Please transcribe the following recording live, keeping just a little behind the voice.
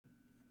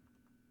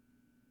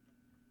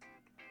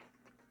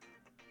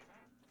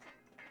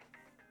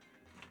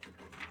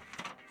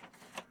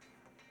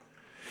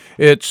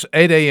It's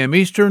 8 a.m.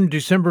 Eastern,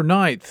 December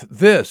 9th.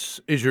 This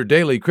is your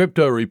daily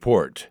crypto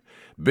report.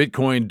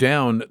 Bitcoin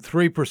down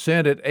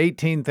 3% at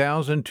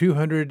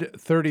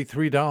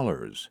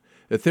 $18,233.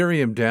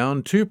 Ethereum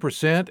down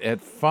 2% at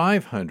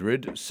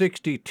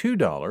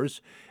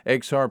 $562.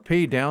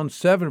 XRP down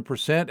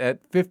 7%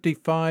 at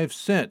 55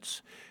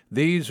 cents.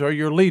 These are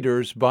your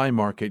leaders by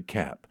market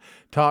cap.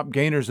 Top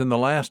gainers in the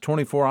last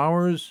 24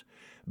 hours: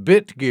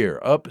 BitGear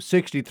up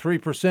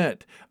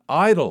 63%,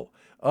 IDLE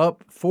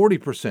up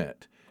 40%,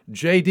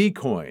 JD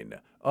Coin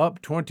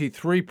up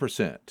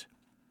 23%.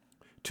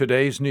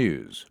 Today's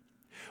news.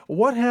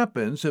 What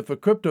happens if a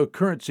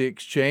cryptocurrency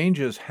exchange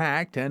is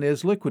hacked and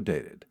is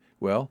liquidated?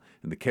 Well,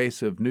 in the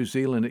case of New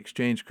Zealand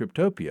exchange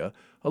Cryptopia,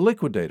 a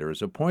liquidator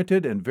is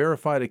appointed and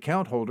verified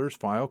account holders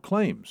file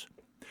claims.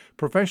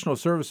 Professional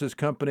services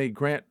company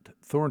Grant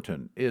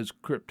Thornton is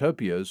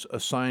Cryptopia's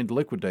assigned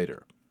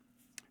liquidator.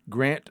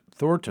 Grant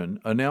Thornton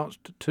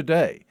announced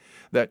today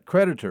that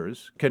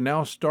creditors can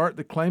now start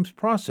the claims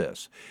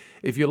process.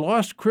 If you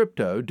lost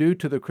crypto due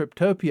to the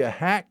Cryptopia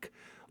hack,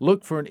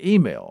 look for an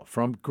email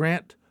from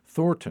Grant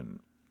Thornton.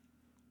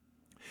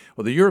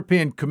 Well, the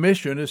European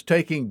Commission is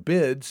taking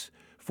bids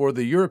for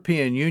the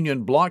European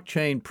Union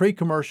Blockchain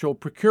Pre-Commercial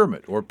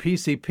Procurement, or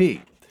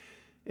PCP.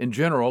 In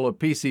general, a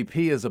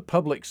PCP is a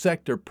public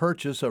sector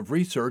purchase of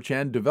research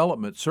and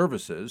development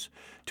services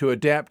to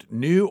adapt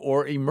new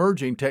or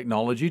emerging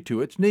technology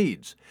to its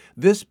needs.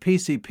 This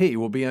PCP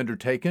will be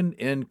undertaken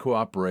in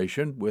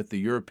cooperation with the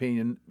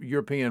European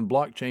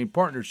Blockchain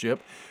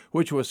Partnership,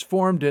 which was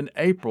formed in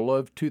April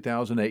of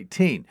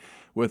 2018,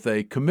 with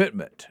a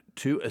commitment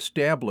to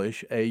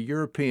establish a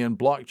European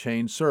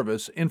blockchain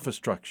service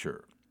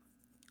infrastructure.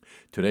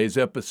 Today's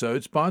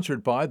episode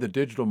sponsored by the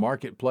digital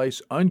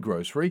marketplace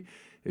Ungrocery.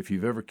 If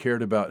you've ever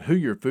cared about who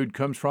your food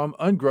comes from,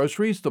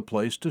 Ungrocery is the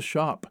place to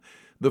shop.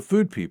 The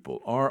food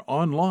people are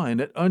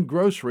online at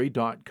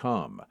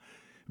ungrocery.com.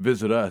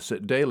 Visit us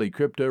at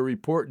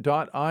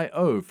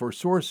dailycryptoreport.io for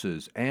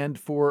sources and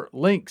for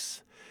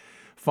links.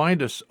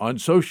 Find us on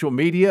social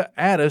media,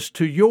 add us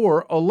to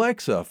your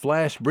Alexa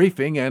flash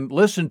briefing, and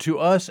listen to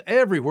us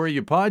everywhere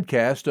you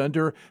podcast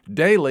under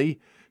Daily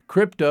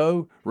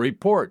Crypto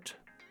Report.